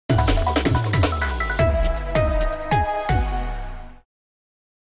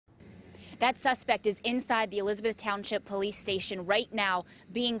That suspect is inside the Elizabeth Township Police Station right now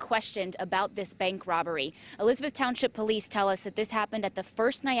being questioned about this bank robbery. Elizabeth Township Police tell us that this happened at the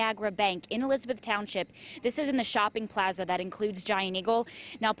First Niagara Bank in Elizabeth Township. This is in the shopping plaza that includes Giant Eagle.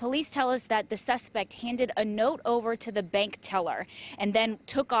 Now, police tell us that the suspect handed a note over to the bank teller and then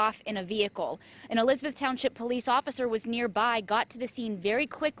took off in a vehicle. An Elizabeth Township police officer was nearby, got to the scene very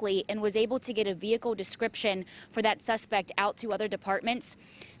quickly, and was able to get a vehicle description for that suspect out to other departments.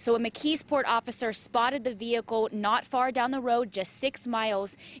 So a McKeesport officer spotted the vehicle not far down the road, just 6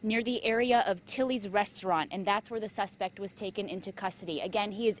 miles, near the area of Tilly's Restaurant, and that's where the suspect was taken into custody.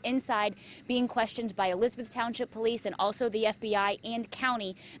 Again, he is inside being questioned by Elizabeth Township Police and also the FBI and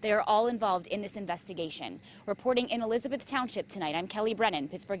county. They are all involved in this investigation. Reporting in Elizabeth Township tonight, I'm Kelly Brennan,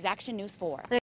 Pittsburgh's Action News 4.